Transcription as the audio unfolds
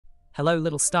Hello,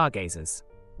 little stargazers.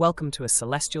 Welcome to a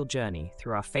celestial journey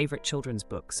through our favorite children's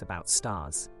books about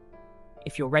stars.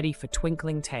 If you're ready for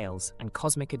twinkling tales and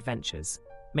cosmic adventures,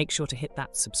 make sure to hit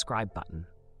that subscribe button.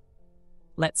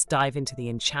 Let's dive into the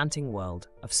enchanting world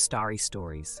of starry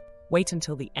stories. Wait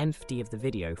until the nth of the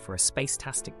video for a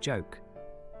space-tastic joke.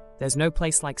 There's No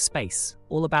Place Like Space,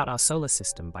 all about our solar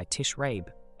system by Tish, Rabe,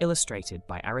 illustrated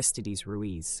by Aristides,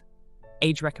 Ruiz.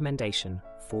 Age recommendation,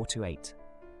 4 to 8.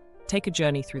 Take a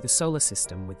journey through the solar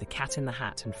system with the Cat in the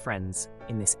Hat and friends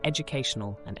in this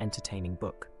educational and entertaining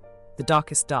book. The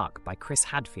Darkest Dark by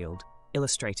Hadfield,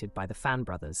 illustrated by the Fan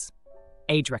Brothers.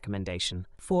 Age recommendation,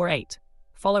 4-8.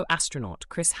 Follow astronaut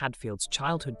Hadfield's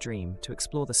childhood dream to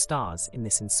explore the stars in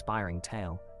this inspiring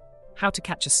tale. How to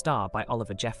Catch a Star by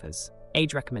Oliver Jeffers.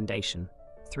 Age recommendation,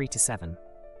 3 to 7.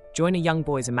 Join a young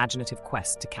boy's imaginative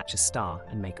quest to catch a star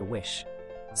and make a wish.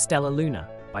 Stellaluna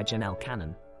by Janell.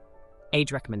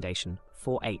 Age recommendation,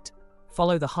 4-8.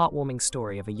 Follow the heartwarming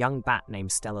story of a young bat named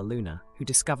Stellaluna who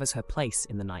discovers her place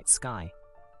in the night sky.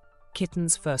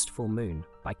 Kitten's First Full Moon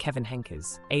by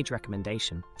Henkes. Age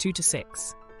recommendation, 2 to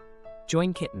 6.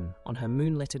 Join Kitten on her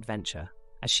moonlit adventure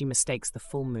as she mistakes the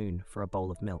full moon for a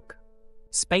bowl of milk.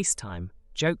 Space time,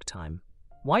 joke time.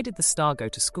 Why did the star go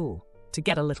to school? To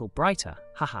get a little brighter.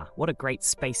 Haha, what a great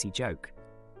spacey joke.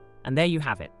 And there you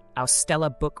have it, our stellar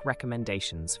book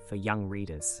recommendations for young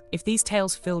readers. If these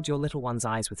tales filled your little one's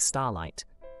eyes with starlight,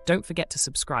 don't forget to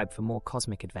subscribe for more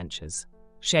cosmic adventures.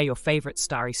 Share your favorite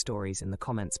starry stories in the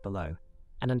comments below.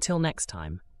 And until next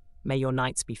time, may your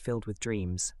nights be filled with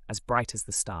dreams as bright as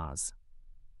the stars.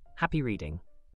 Happy reading.